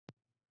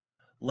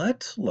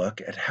Let's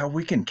look at how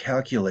we can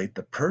calculate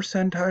the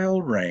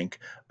percentile rank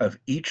of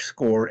each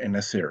score in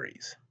a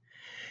series.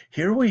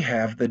 Here we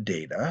have the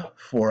data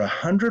for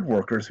 100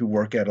 workers who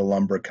work at a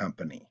lumber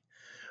company.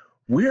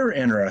 We're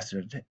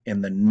interested in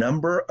the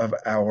number of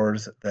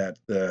hours that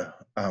the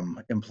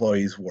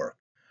employees work.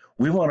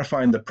 We want to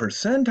find the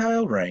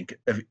percentile rank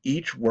of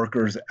each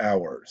worker's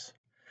hours.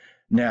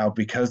 Now,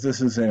 because this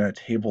is in a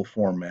table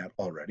format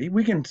already,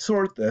 we can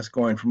sort this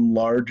going from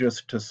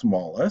largest to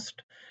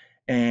smallest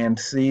and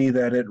see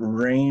that it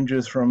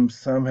ranges from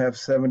some have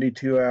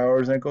 72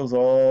 hours and it goes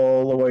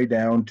all the way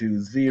down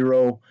to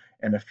 0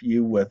 and a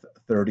few with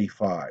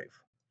 35.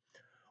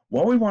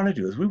 What we want to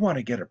do is we want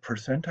to get a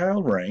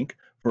percentile rank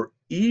for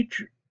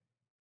each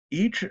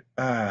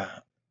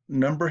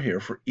number here,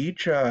 for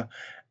each for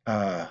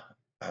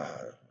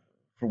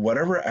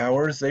whatever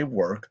hours they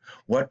work,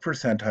 what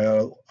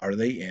percentile are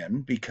they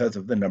in because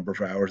of the number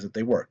of hours that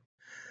they work.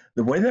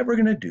 The way that we're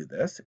going to do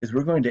this is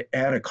we're going to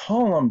add a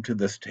column to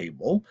this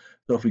table.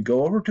 So if we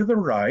go over to the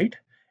right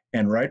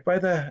and right by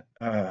the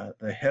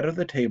head of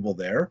the table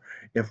there,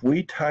 if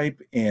we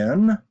type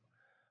in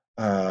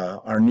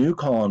our new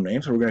column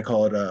name, so we're going to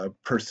call it a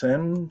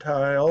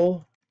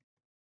percentile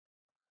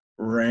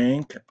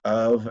rank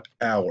of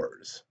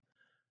hours.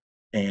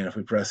 And if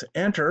we press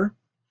enter,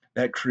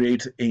 that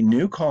creates a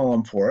new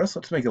column for us.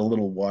 Let's make it a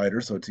little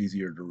wider so it's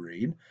easier to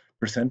read.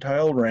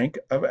 Percentile rank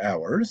of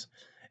hours.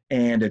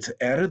 And it's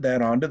added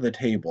that onto the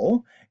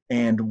table,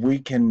 and we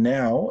can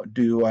now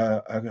do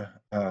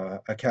a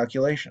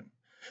calculation.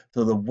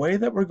 So the way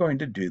that we're going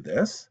to do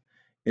this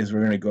is we're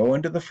going to go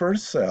into the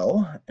first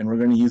cell, and we're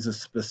going to use a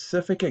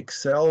specific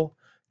Excel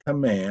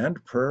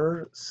command,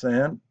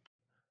 percent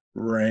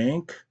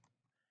rank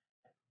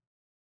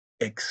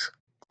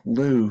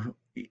exclude,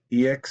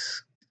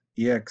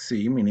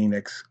 EXC, meaning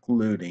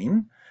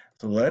excluding.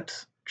 So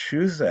let's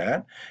choose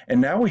that. And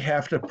now we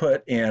have to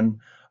put in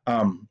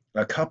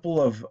a couple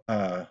of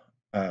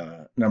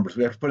numbers.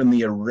 We have to put in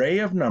the array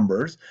of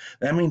numbers.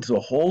 That means the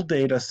whole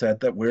data set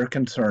that we're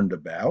concerned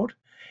about.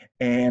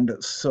 And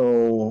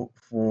so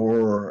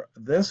for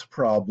this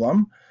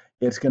problem,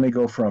 it's going to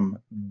go from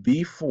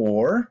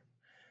B4.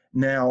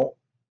 Now,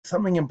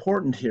 something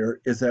important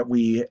here is that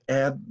we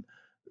add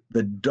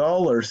the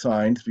dollar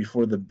signs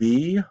before the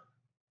B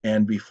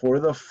and before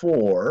the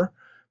 4,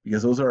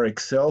 because those are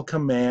Excel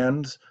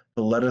commands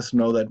to let us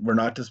know that we're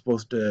not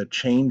supposed to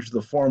change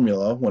the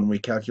formula when we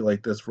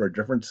calculate this for a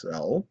different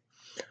cell.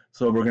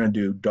 So we're going to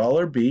do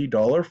 $B,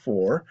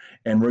 $4,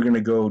 and we're going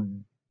to go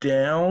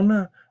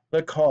down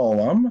the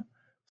column.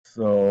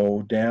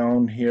 So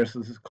down here, so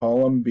this is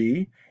column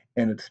B,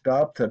 and it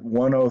stops at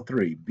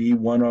 103,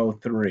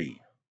 B103.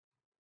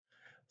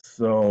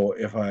 So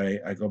if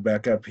I go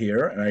back up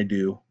here and I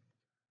do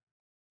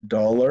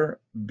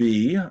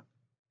 $B,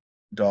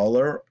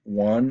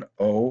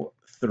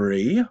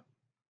 $103,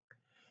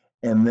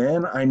 and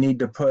then I need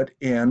to put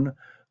in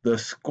the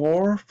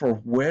score for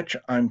which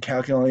I'm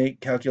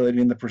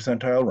calculating the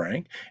percentile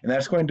rank, and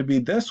that's going to be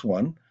this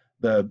one,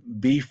 the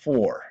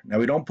B4. Now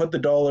we don't put the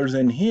dollars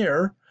in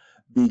here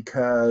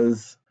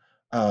because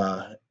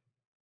we're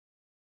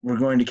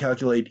going to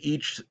calculate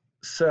each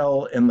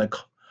cell in the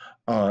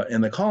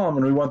column,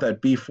 and we want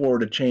that B4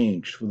 to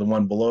change. For the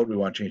one below it, we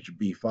want to change to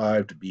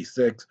B5 to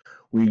B6.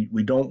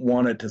 We don't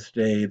want it to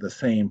stay the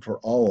same for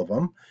all of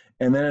them.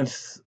 And then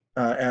it's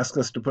ask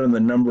us to put in the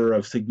number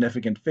of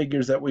significant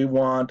figures that we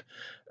want.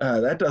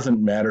 That doesn't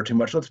matter too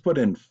much. Let's put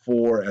in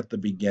 4 at the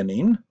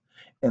beginning,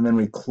 and then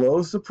we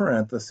close the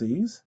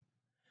parentheses.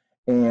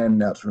 And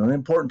now it's really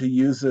important to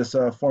use this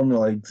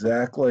formula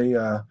exactly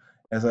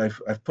as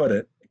I've put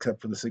it,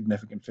 except for the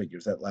significant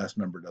figures. That last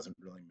number doesn't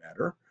really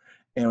matter.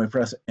 And we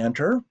press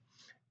enter,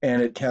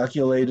 and it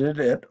calculated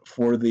it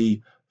for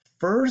the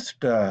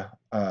first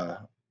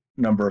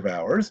number of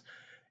hours.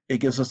 It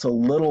gives us a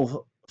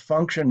little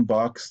function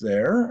box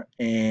there,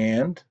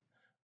 and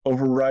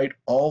overwrite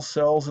all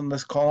cells in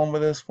this column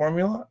with this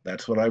formula.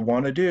 That's what I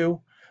want to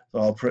do. So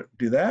I'll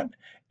do that,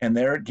 and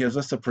there it gives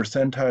us a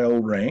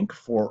percentile rank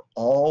for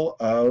all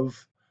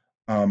of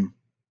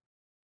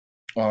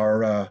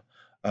our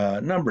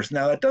numbers.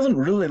 Now that doesn't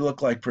really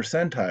look like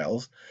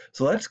percentiles,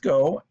 so let's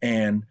go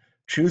and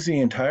choose the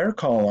entire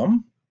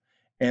column,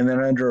 and then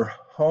under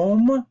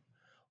home,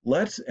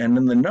 and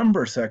in the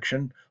number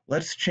section,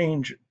 let's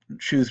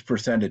choose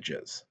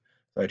percentages.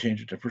 So I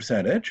change it to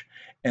percentage,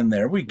 and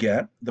there we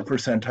get the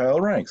percentile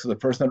rank. So the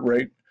person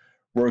that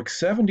works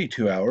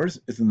 72 hours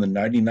is in the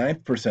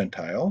 99th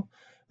percentile.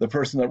 The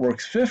person that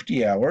works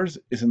 50 hours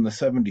is in the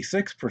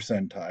 76th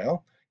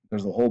percentile.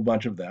 There's a whole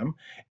bunch of them,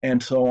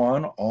 and so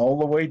on all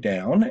the way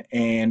down,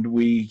 and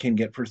we can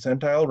get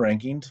percentile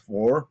rankings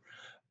for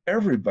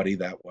everybody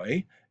that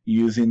way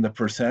using the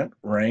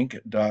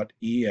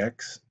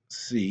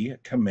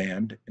percentrank.exc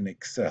command in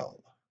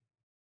Excel.